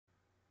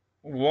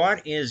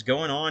What is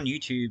going on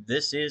YouTube?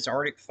 This is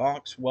Arctic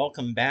Fox.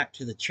 Welcome back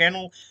to the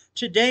channel.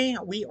 Today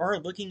we are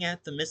looking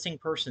at the missing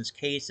persons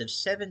case of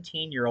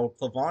 17-year-old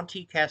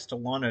Klavonte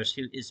Castellanos,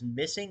 who is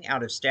missing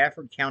out of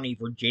Stafford County,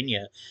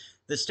 Virginia.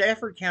 The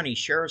Stafford County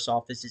Sheriff's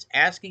Office is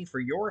asking for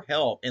your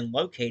help in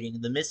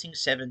locating the missing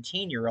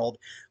 17-year-old.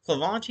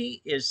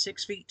 Klavonte is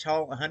 6 feet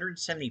tall,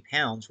 170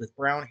 pounds, with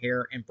brown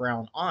hair and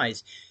brown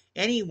eyes.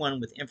 Anyone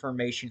with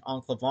information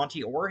on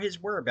Klavonte or his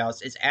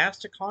whereabouts is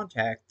asked to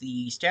contact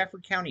the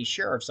Stafford County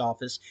Sheriff's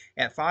Office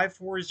at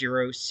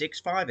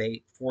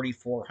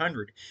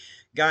 540-658-4400.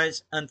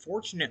 Guys,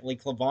 unfortunately,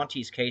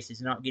 Klavonte's case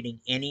is not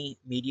getting any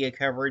media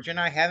coverage, and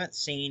I haven't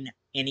seen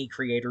any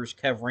creators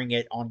covering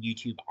it on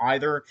YouTube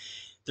either.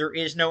 There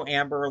is no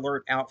Amber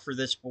Alert out for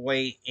this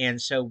boy,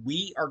 and so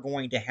we are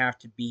going to have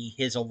to be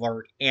his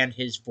alert and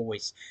his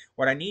voice.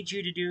 What I need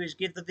you to do is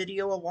give the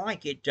video a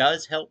like. It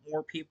does help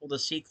more people to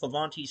see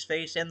Klavonte's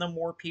face, and the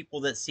more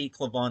people that see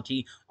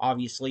Klavonte,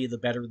 obviously, the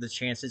better the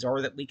chances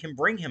are that we can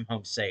bring him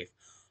home safe.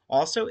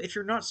 Also, if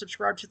you're not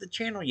subscribed to the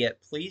channel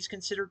yet, please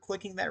consider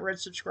clicking that red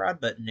subscribe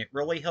button. It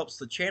really helps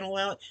the channel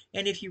out,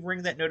 and if you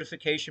ring that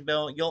notification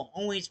bell, you'll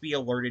always be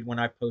alerted when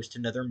I post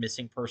another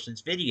missing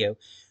persons video.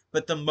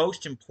 But the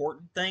most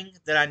important thing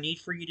that I need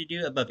for you to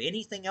do above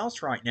anything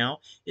else right now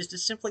is to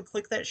simply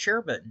click that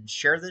share button.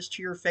 Share this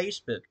to your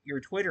Facebook, your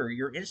Twitter,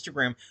 your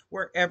Instagram,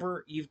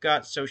 wherever you've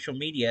got social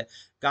media.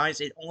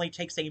 Guys, it only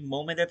takes a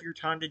moment of your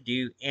time to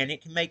do, and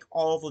it can make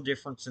all the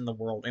difference in the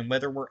world, and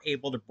whether we're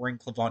able to bring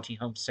Klavonte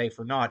home safe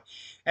or not.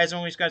 As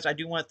always, guys, I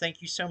do want to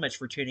thank you so much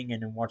for tuning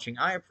in and watching.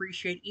 I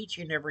appreciate each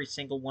and every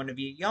single one of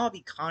you. Y'all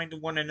be kind to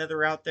one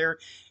another out there,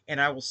 and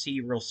I will see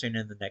you real soon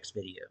in the next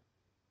video.